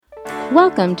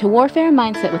Welcome to Warfare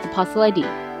Mindset with Apostle ID.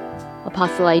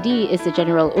 Apostle ID is the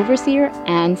General Overseer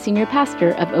and Senior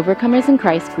Pastor of Overcomers in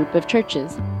Christ group of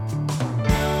churches.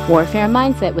 Warfare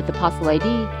Mindset with Apostle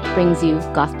ID brings you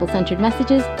gospel-centered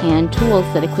messages and tools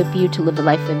that equip you to live a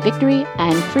life of victory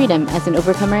and freedom as an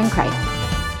overcomer in Christ.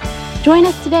 Join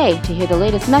us today to hear the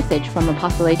latest message from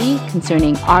Apostle ID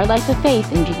concerning our life of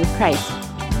faith in Jesus Christ.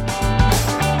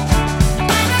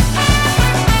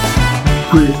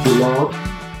 Praise the Lord.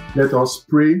 Let us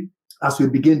pray as we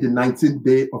begin the 19th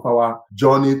day of our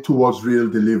journey towards real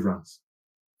deliverance.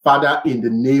 Father, in the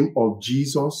name of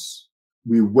Jesus,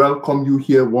 we welcome you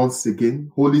here once again.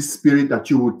 Holy Spirit, that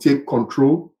you will take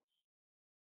control,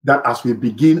 that as we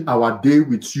begin our day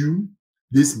with you,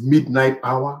 this midnight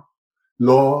hour,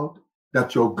 Lord,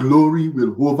 that your glory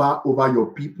will hover over your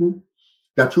people,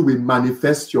 that you will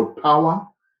manifest your power,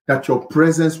 that your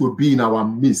presence will be in our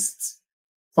midst.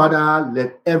 Father,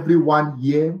 let everyone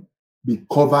here be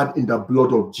covered in the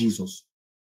blood of Jesus.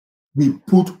 We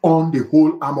put on the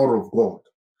whole armor of God,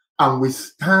 and we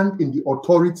stand in the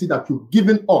authority that you've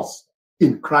given us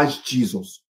in Christ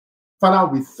Jesus. Father,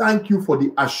 we thank you for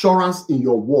the assurance in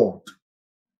your word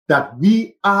that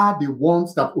we are the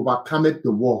ones that overcometh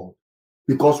the world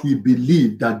because we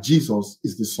believe that Jesus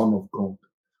is the Son of God.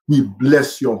 We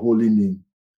bless your holy name.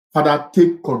 Father,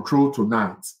 take control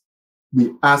tonight.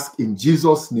 We ask in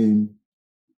Jesus' name.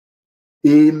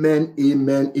 Amen,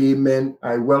 amen, amen.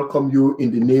 I welcome you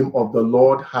in the name of the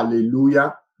Lord.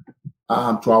 Hallelujah.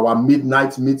 To our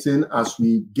midnight meeting as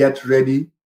we get ready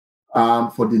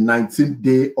for the 19th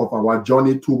day of our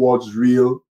journey towards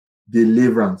real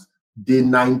deliverance. Day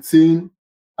 19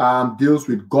 deals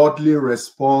with godly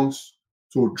response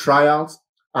to trials,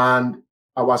 and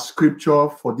our scripture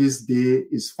for this day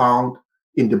is found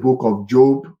in the book of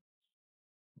Job.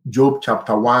 Job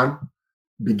chapter 1,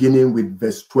 beginning with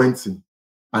verse 20,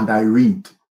 and I read,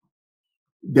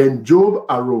 Then Job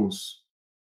arose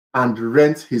and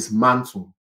rent his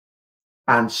mantle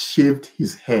and shaved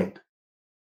his head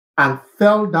and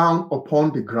fell down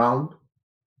upon the ground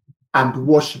and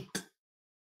worshipped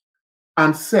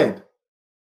and said,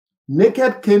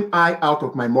 Naked came I out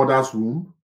of my mother's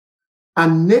womb,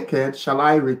 and naked shall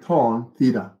I return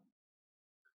thither.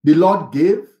 The Lord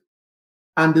gave,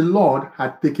 and the Lord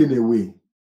had taken away.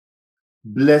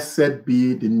 Blessed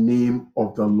be the name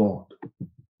of the Lord.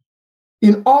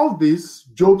 In all this,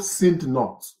 Job sinned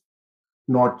not,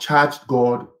 nor charged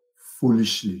God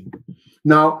foolishly.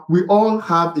 Now, we all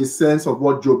have a sense of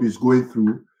what Job is going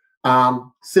through.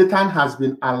 Satan has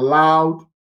been allowed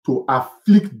to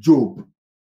afflict Job,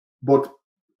 but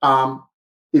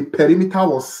a perimeter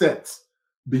was set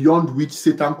beyond which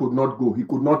Satan could not go. He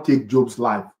could not take Job's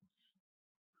life.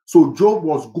 So Job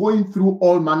was going through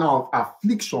all manner of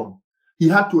affliction. He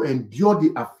had to endure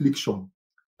the affliction.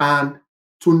 And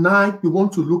tonight we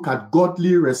want to look at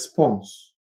godly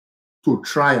response to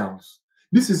trials.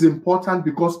 This is important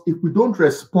because if we don't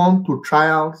respond to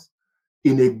trials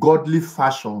in a godly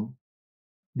fashion,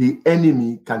 the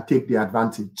enemy can take the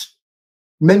advantage.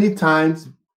 Many times,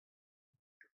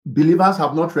 believers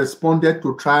have not responded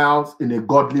to trials in a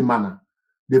godly manner.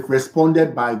 They've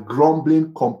responded by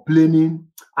grumbling, complaining,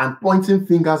 and pointing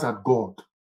fingers at God.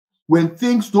 When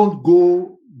things don't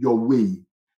go your way,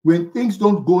 when things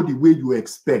don't go the way you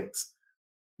expect,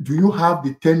 do you have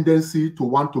the tendency to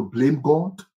want to blame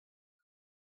God?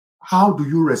 How do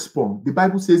you respond? The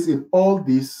Bible says in all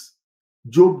this,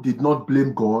 Job did not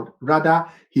blame God. Rather,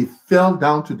 he fell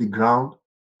down to the ground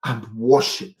and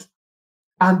worshipped.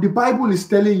 And the Bible is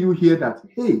telling you here that,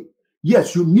 hey,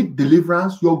 yes, you need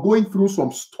deliverance. You're going through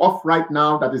some stuff right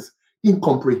now that is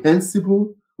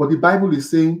incomprehensible. But the Bible is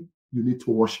saying you need to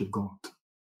worship God.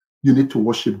 You need to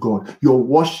worship God. Your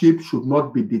worship should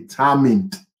not be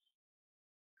determined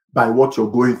by what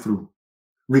you're going through.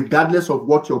 Regardless of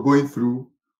what you're going through,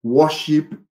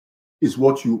 worship is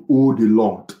what you owe the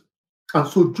Lord. And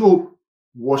so Job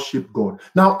worshiped God.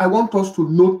 Now, I want us to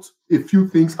note a few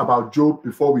things about Job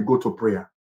before we go to prayer.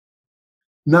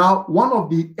 Now, one of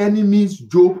the enemies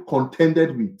Job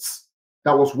contended with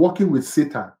that was working with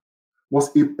Satan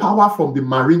was a power from the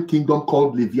marine kingdom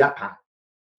called Leviathan.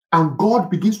 And God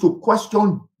begins to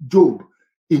question Job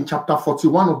in chapter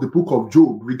 41 of the book of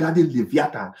Job regarding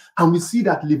Leviathan. And we see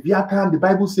that Leviathan, the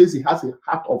Bible says he has a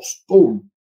heart of stone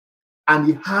and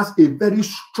he has a very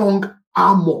strong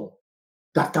armor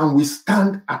that can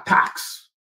withstand attacks.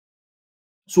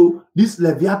 So this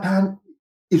Leviathan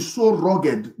is so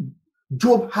rugged.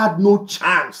 Job had no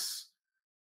chance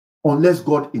unless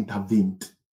God intervened.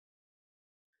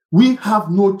 We have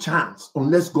no chance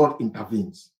unless God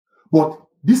intervenes. But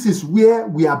this is where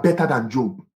we are better than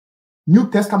Job. New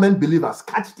Testament believers,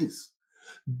 catch this.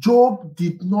 Job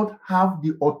did not have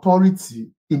the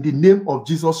authority in the name of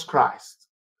Jesus Christ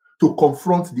to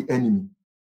confront the enemy.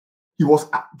 He was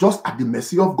just at the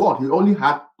mercy of God. He only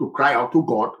had to cry out to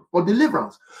God for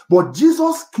deliverance. But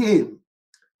Jesus came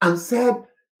and said,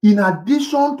 in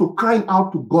addition to crying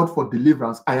out to God for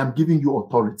deliverance, I am giving you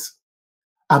authority.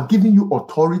 I'm giving you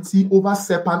authority over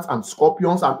serpents and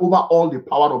scorpions and over all the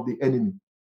power of the enemy.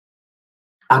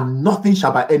 And nothing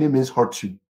shall by any means hurt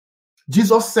you.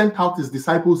 Jesus sent out his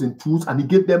disciples in twos and he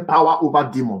gave them power over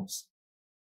demons.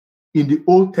 In the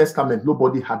Old Testament,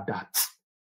 nobody had that.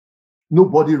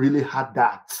 Nobody really had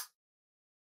that.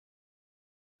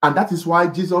 And that is why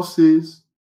Jesus says,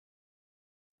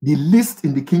 the least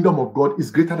in the kingdom of God is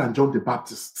greater than John the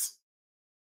Baptist.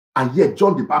 And yet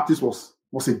John the Baptist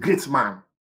was a great man.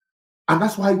 And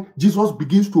that's why Jesus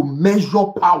begins to measure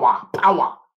power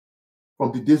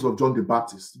from the days of John the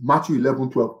Baptist. Matthew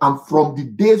 11:12. And from the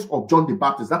days of John the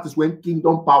Baptist, that is when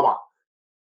kingdom power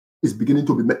is beginning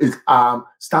to be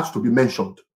starts to be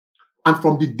mentioned. And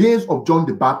from the days of John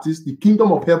the Baptist, the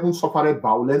kingdom of heaven suffered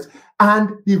violence,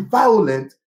 and the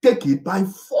violent take it by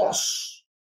force.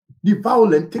 The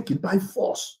violent take it by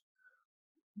force.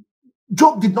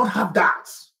 Job did not have that.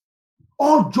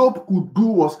 All Job could do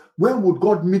was, when would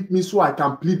God meet me so I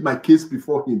can plead my case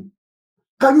before him?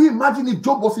 Can you imagine if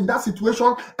Job was in that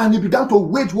situation and he began to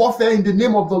wage warfare in the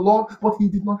name of the Lord? But he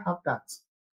did not have that.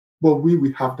 But we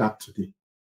will have that today.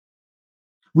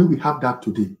 We will have that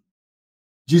today.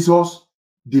 Jesus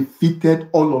defeated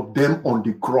all of them on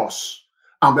the cross.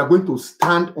 And we are going to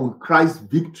stand on Christ's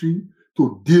victory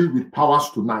to deal with powers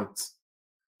tonight.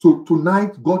 So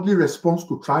tonight, godly response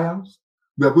to trials.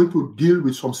 We are going to deal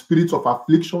with some spirits of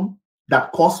affliction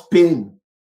that cause pain,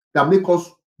 that make us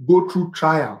go through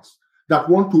trials, that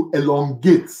want to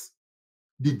elongate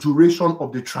the duration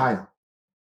of the trial.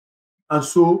 And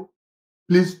so,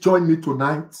 please join me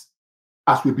tonight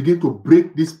as we begin to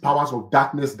break these powers of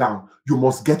darkness down. You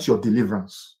must get your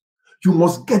deliverance. You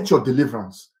must get your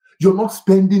deliverance. You're not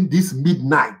spending this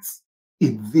midnight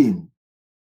in vain.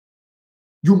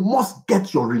 You must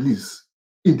get your release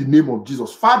in the name of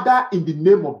Jesus. Father, in the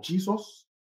name of Jesus,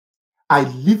 I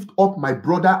lift up my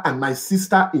brother and my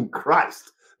sister in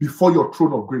Christ before your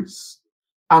throne of grace.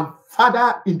 And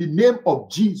Father, in the name of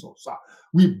Jesus,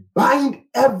 we bind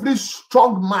every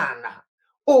strong man,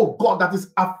 oh God, that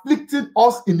is afflicting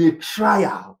us in a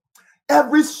trial.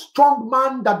 Every strong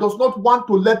man that does not want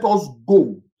to let us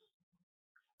go.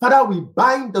 Father, we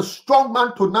bind the strong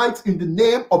man tonight in the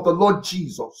name of the Lord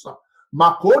Jesus.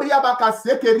 Makoria baka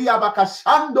sekeria baka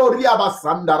shandoria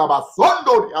basanda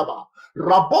rabasondo riaba.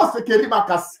 Rabosekeri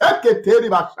baka seketeri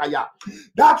bashaya.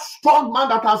 That strong man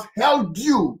that has held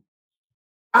you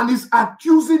and is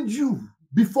accusing you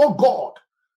before God,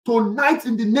 tonight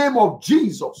in the name of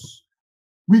Jesus,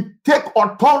 we take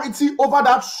authority over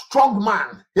that strong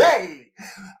man. Hey,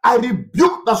 I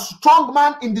rebuke the strong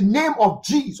man in the name of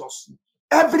Jesus.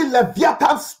 Every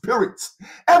Leviathan spirit,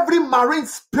 every marine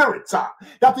spirit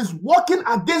that is working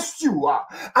against you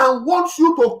and wants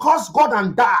you to curse God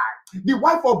and die. The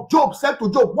wife of Job said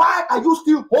to Job, why are you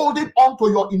still holding on to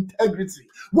your integrity?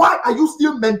 Why are you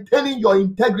still maintaining your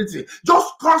integrity?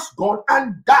 Just curse God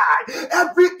and die.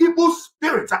 Every evil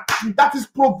spirit that is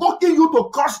provoking you to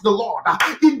curse the Lord,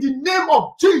 in the name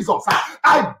of Jesus,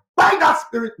 I bind that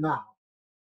spirit now.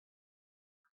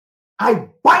 I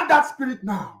bind that spirit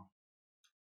now.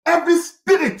 Every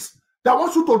spirit that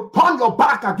wants you to turn your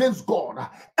back against God,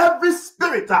 every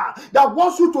spirit that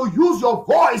wants you to use your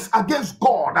voice against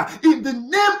God, in the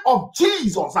name of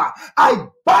Jesus, I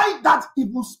bind that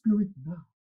evil spirit now.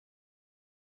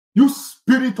 You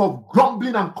spirit of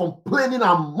grumbling and complaining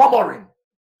and murmuring,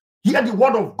 hear the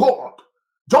word of God.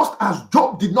 Just as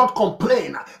Job did not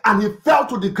complain and he fell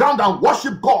to the ground and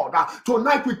worshiped God,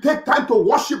 tonight we take time to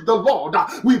worship the Lord.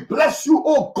 We bless you,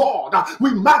 oh God.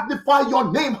 We magnify your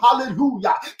name.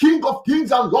 Hallelujah. King of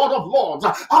kings and Lord of lords.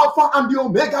 Alpha and the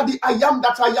Omega, the I am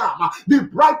that I am. The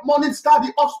bright morning star,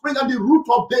 the offspring and the root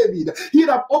of David. He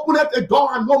that openeth a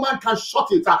door and no man can shut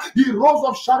it. The rose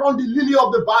of Sharon, the lily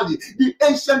of the valley. The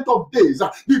ancient of days.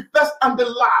 The first and the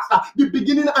last. The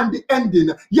beginning and the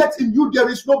ending. Yet in you there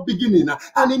is no beginning.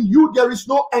 And in you there is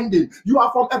no ending. You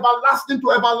are from everlasting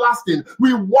to everlasting.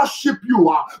 We worship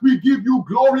you. We give you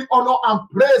glory, honor, and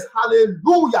praise.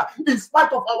 Hallelujah. In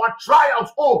spite of our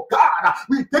trials, oh God,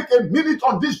 we take a minute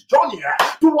on this journey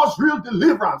towards real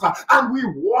deliverance and we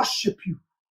worship you.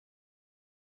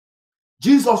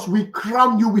 Jesus, we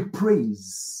crown you with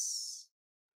praise.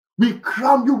 We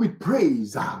crown you with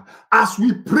praise as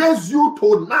we praise you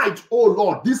tonight, oh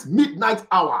Lord, this midnight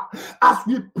hour. As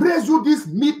we praise you this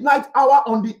midnight hour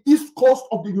on the east coast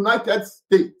of the United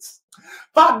States.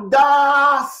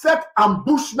 Father, set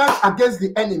ambushments against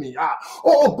the enemy.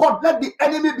 Oh God, let the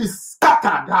enemy be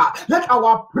scattered. Let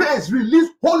our praise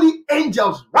release holy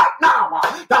angels right now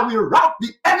that will rout the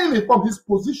enemy from his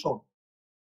position.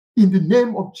 In the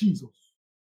name of Jesus.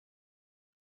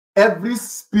 Every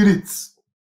spirit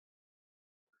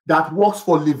that works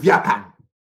for Leviathan,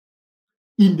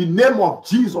 in the name of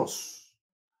Jesus,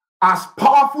 as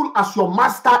powerful as your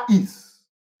master is,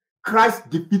 Christ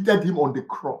defeated him on the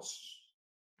cross.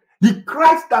 The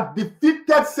Christ that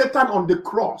defeated Satan on the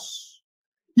cross,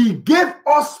 he gave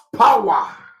us power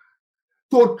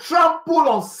to trample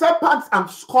on serpents and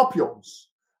scorpions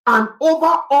and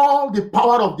over all the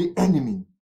power of the enemy,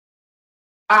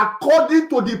 according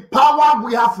to the power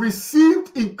we have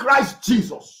received in Christ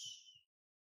Jesus.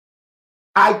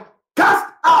 I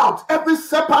cast out every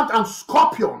serpent and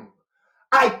scorpion.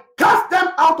 I cast them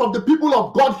out of the people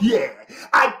of God here.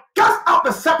 I cast out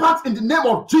the serpents in the name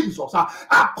of Jesus.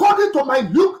 According to my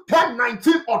Luke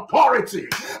 10:19 authority,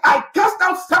 I cast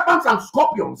out serpents and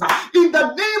scorpions in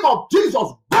the name of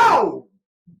Jesus. Go!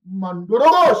 And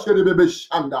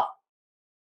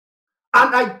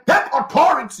I take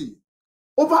authority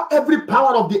over every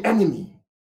power of the enemy.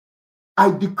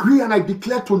 I decree and I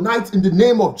declare tonight in the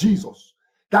name of Jesus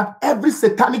that every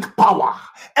satanic power,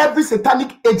 every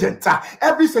satanic agent,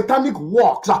 every satanic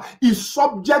work is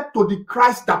subject to the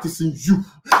Christ that is in you.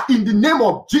 In the name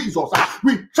of Jesus,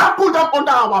 we trample them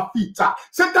under our feet.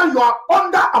 Satan, you are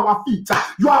under our feet.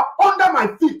 You are under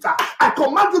my feet. I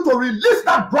command you to release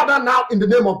that brother now in the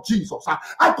name of Jesus.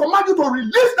 I command you to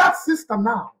release that sister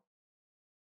now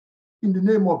in the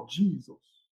name of Jesus.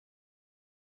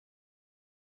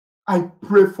 I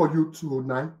pray for you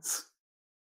tonight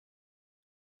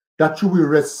that you will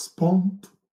respond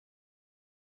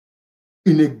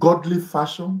in a godly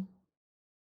fashion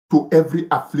to every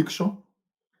affliction,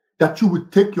 that you will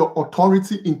take your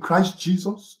authority in Christ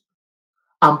Jesus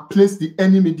and place the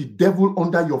enemy, the devil,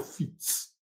 under your feet.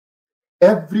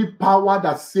 Every power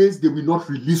that says they will not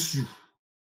release you,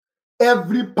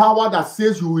 every power that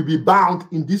says you will be bound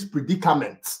in this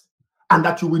predicament and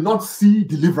that you will not see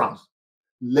deliverance,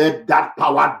 let that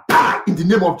power die in the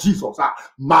name of Jesus.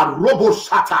 Marobo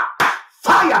Shata.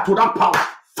 Fire to that power.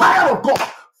 Fire of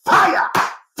God. Fire.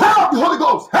 Fire of the Holy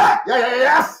Ghost. Hey,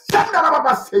 yes.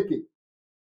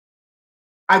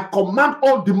 I command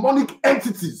all demonic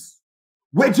entities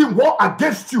waging war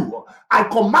against you. I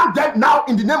command them now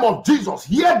in the name of Jesus.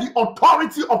 Hear the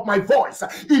authority of my voice.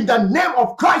 In the name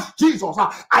of Christ Jesus,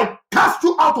 I cast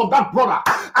you out of that brother.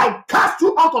 I cast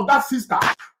you out of that sister.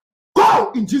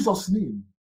 Go in Jesus' name.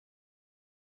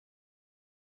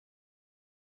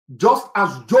 Just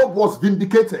as Job was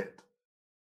vindicated,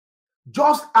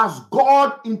 just as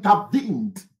God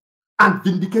intervened and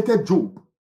vindicated Job,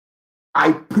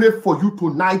 I pray for you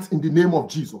tonight in the name of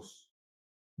Jesus,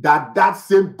 that that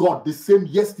same God, the same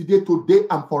yesterday, today,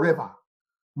 and forever,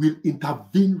 will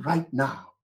intervene right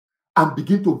now and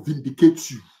begin to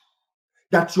vindicate you,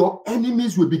 that your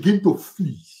enemies will begin to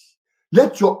flee.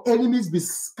 Let your enemies be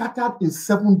scattered in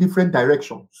 7 different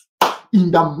directions. In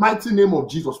the mighty name of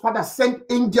Jesus. Father, send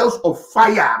angels of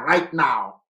fire right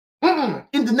now.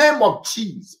 In the name of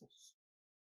Jesus.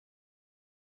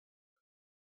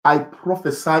 I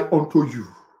prophesy unto you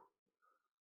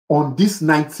on this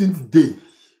 19th day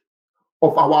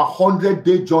of our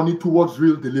 100-day journey towards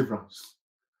real deliverance.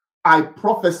 I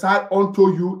prophesy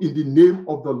unto you in the name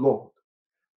of the Lord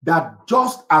that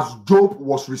just as Job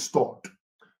was restored,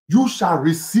 you shall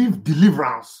receive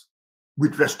deliverance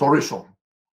with restoration.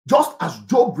 Just as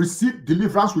Job received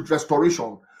deliverance with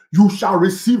restoration, you shall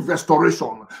receive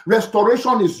restoration.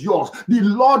 Restoration is yours. The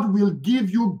Lord will give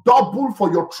you double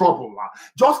for your trouble.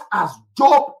 Just as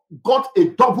Job got a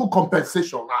double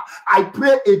compensation, I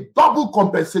pray a double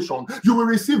compensation. You will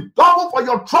receive double for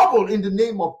your trouble in the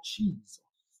name of Jesus.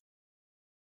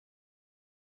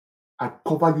 I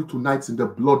cover you tonight in the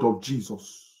blood of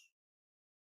Jesus.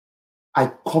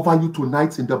 I cover you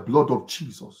tonight in the blood of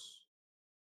Jesus.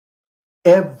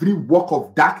 Every work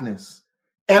of darkness,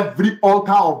 every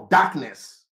altar of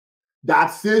darkness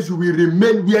that says you will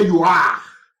remain where you are,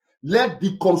 let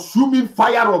the consuming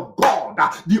fire of God,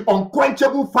 the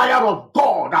unquenchable fire of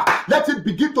God, let it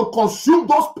begin to consume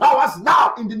those powers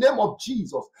now in the name of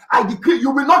Jesus. I decree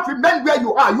you will not remain where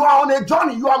you are. You are on a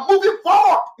journey. You are moving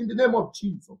forward in the name of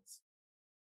Jesus.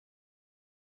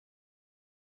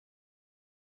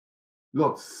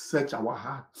 Lord, search our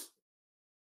hearts.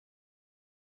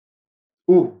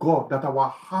 Oh God, that our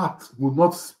heart will not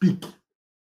speak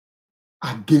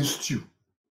against you.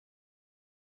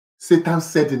 Satan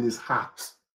said in his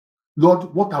heart,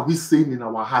 Lord, what are we saying in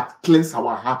our heart? Cleanse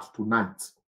our heart tonight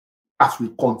as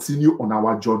we continue on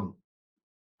our journey.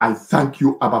 I thank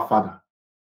you, Abba Father.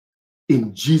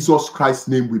 In Jesus Christ's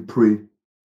name we pray.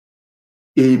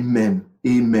 Amen.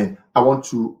 Amen. I want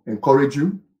to encourage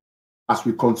you as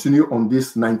we continue on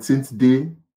this 19th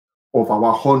day of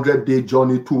our 100-day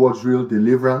journey towards real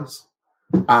deliverance.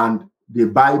 And the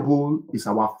Bible is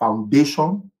our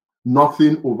foundation.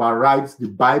 Nothing overrides the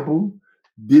Bible.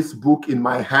 This book in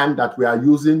my hand that we are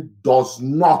using does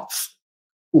not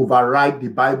override the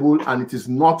Bible, and it is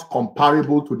not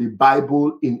comparable to the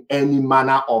Bible in any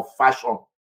manner or fashion.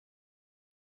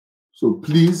 So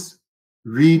please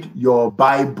read your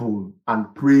Bible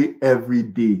and pray every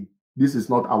day. This is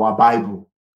not our Bible.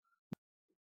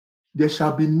 There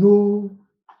shall be no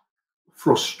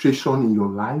frustration in your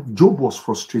life. Job was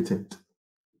frustrated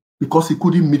because he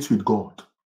couldn't meet with God.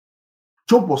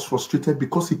 Job was frustrated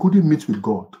because he couldn't meet with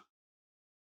God.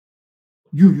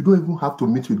 You don't even have to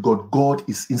meet with God. God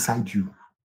is inside you.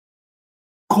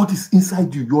 God is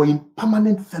inside you. You're in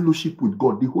permanent fellowship with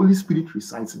God. The Holy Spirit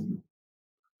resides in you.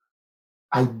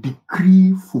 I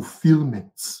decree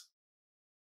fulfillment.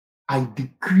 I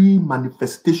decree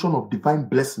manifestation of divine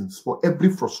blessings for every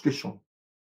frustration.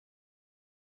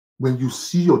 When you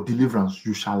see your deliverance,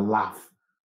 you shall laugh.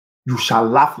 You shall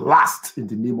laugh last in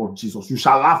the name of Jesus. You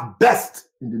shall laugh best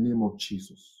in the name of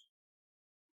Jesus.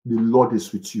 The Lord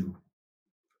is with you.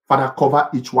 Father, cover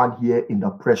each one here in the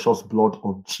precious blood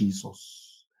of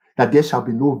Jesus, that there shall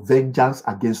be no vengeance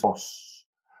against us.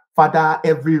 Father,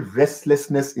 every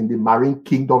restlessness in the marine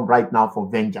kingdom right now for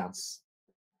vengeance.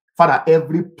 Father,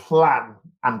 every plan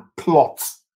and plot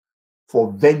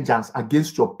for vengeance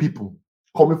against your people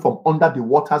coming from under the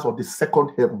waters of the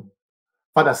second heaven.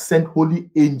 Father, send holy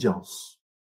angels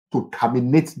to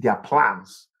terminate their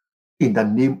plans in the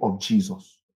name of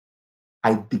Jesus.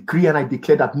 I decree and I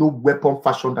declare that no weapon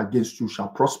fashioned against you shall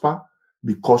prosper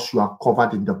because you are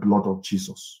covered in the blood of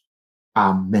Jesus.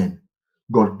 Amen.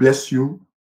 God bless you.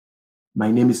 My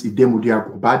name is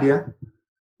Idemudia Obadia.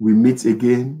 We meet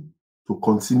again to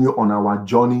continue on our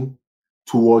journey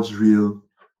towards real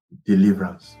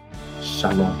deliverance.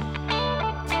 Shalom.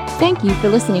 Thank you for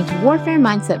listening to Warfare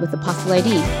Mindset with Apostle ID.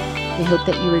 We hope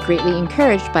that you were greatly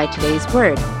encouraged by today's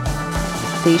word.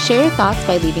 Please share your thoughts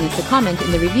by leaving us a comment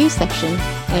in the review section,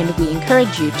 and we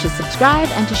encourage you to subscribe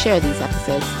and to share these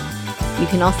episodes. You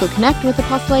can also connect with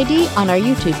Apostle ID on our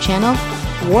YouTube channel,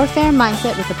 Warfare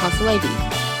Mindset with Apostle ID.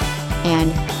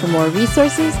 And for more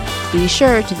resources, be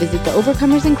sure to visit the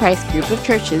Overcomers in Christ group of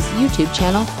churches YouTube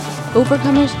channel,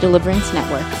 Overcomers Deliverance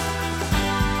Network.